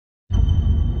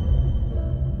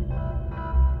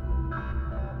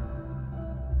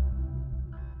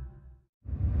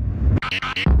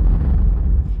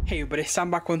everybody,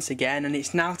 Sam back once again, and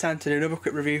it's now time to do another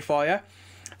quick review for you.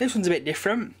 This one's a bit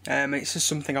different, it's just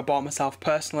something I bought myself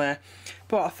personally,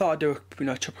 but I thought I'd do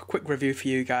a quick review for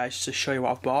you guys to show you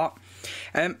what I've bought.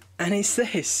 And it's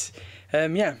this.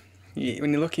 Yeah,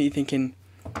 when you look at it, you're thinking,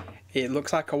 it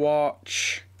looks like a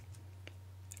watch.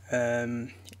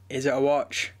 Is it a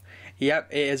watch?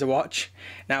 Yep, it is a watch.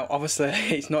 Now, obviously,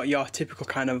 it's not your typical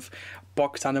kind of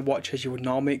bog standard watch as you would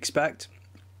normally expect.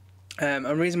 And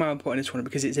the reason why I'm putting this one is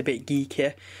because it's a bit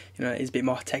geeky, it's a bit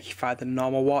more techified than a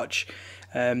normal watch.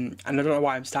 And I don't know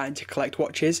why I'm starting to collect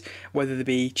watches, whether they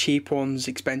be cheap ones,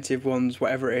 expensive ones,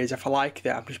 whatever it is. If I like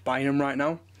that, I'm just buying them right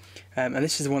now. And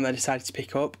this is the one that I decided to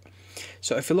pick up.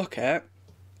 So if you look at it,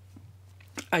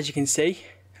 as you can see,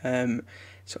 so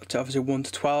it's obviously 1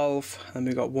 to 12, and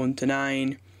we've got 1 to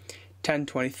 9, 10,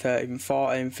 20, 30, and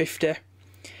 40, and 50. And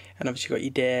obviously you've got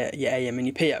your day, your AM and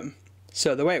your PM.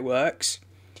 So the way it works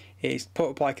is put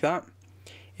up like that.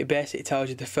 It basically tells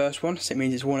you the first one, so it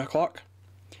means it's 1 o'clock,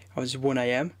 obviously 1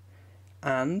 AM,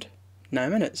 and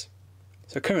 9 minutes.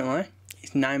 So currently,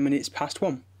 it's 9 minutes past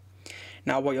 1.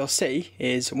 Now what you'll see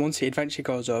is, once it eventually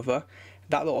goes over,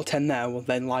 that little 10 there will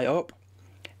then light up,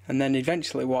 and then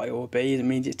eventually what it will be is, it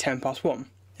means it's 10 past 1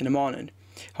 in the morning.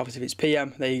 Obviously if it's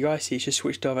PM, there you go, see it's just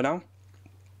switched over now.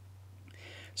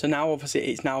 So now obviously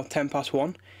it's now 10 past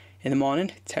 1 in the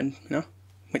morning, 10,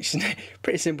 which is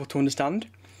pretty simple to understand.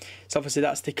 So obviously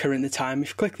that's the time. If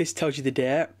you click this, it tells you the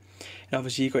date, and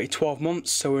obviously you've got your 12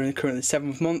 months, so we're in currently the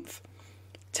 7th month.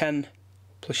 10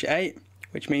 plus your 8,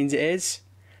 which means it is,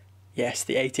 yes,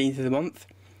 the 18th of the month.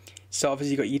 So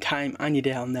obviously you've got your time and your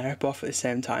day on there, both at the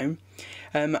same time.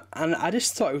 And I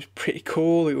just thought it was pretty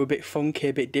cool. It was a bit funky,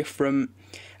 a bit different.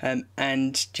 And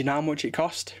do you know how much it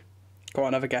cost? Go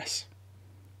on, have a guess.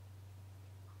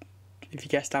 If you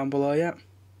guess down below yet.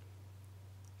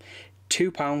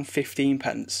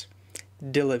 £2.15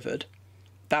 delivered.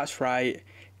 That's right,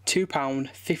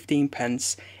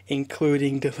 £2.15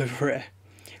 including delivery,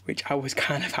 which I was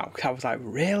kind of out. I was like,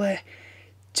 really?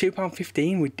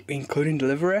 £2.15 with including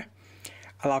delivery?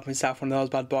 I like myself one of those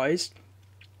bad boys.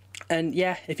 And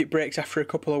yeah, if it breaks after a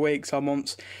couple of weeks or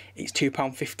months, it's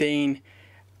 £2.15.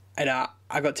 And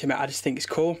I got to admit, I just think it's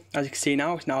cool. As you can see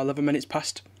now, it's now 11 minutes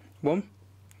past 1.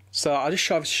 So I'll just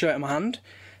show it in my hand,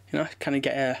 kind of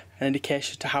get an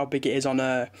indication to how big it is on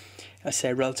a, let's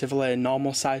say, relatively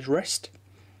normal sized wrist.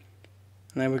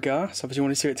 And there we go. So if you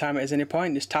want to see what time it is at any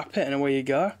point, just tap it and away you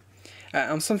go.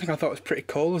 And something I thought was pretty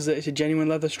cool is that it's a genuine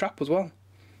leather strap as well,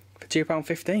 for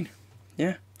 £2.15.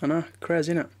 Yeah, I know,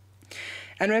 crazy, innit?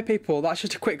 Anyway people, that's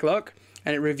just a quick look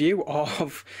and a review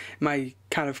of my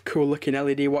kind of cool looking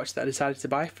LED watch that I decided to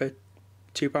buy for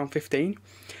 £2.15.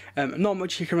 Not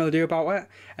much you can really do about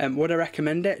it. Would I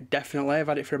recommend it? Definitely. I've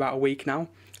had it for about a week now,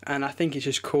 and I think it's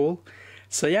just cool.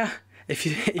 So yeah, if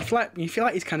you like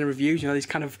these kind of reviews, these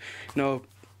kind of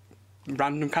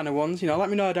random kind of ones, let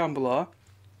me know down below.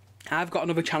 I've got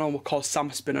another channel called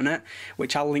Samstech on it,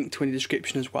 which I'll link to in the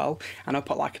description as well, and I'll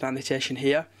put like an annotation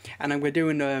here. And we're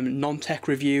doing non-tech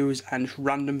reviews and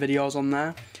random videos on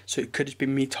there, so it could just be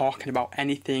me talking about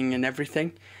anything and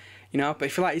everything. But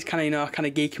if you like these kind of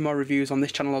geeky more reviews on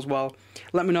this channel as well,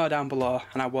 let me know down below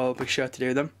and I will be sure to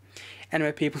do them.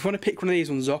 Anyway people, if you want to pick one of these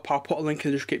ones up, I'll put a link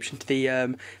in the description to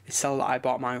the seller that I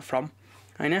bought mine from.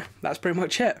 And yeah, that's pretty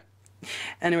much it.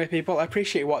 Anyway people, I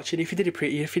appreciate you watching. If you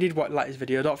did like this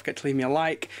video, don't forget to leave me a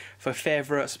like, for a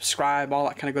favourite, subscribe, all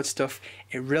that kind of good stuff.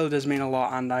 It really does mean a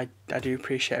lot, and I do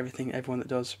appreciate everyone that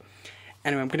does.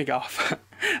 Anyway, I'm going to get off.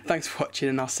 Thanks for watching,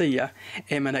 and I'll see you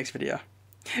in my next video.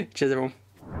 Cheers everyone.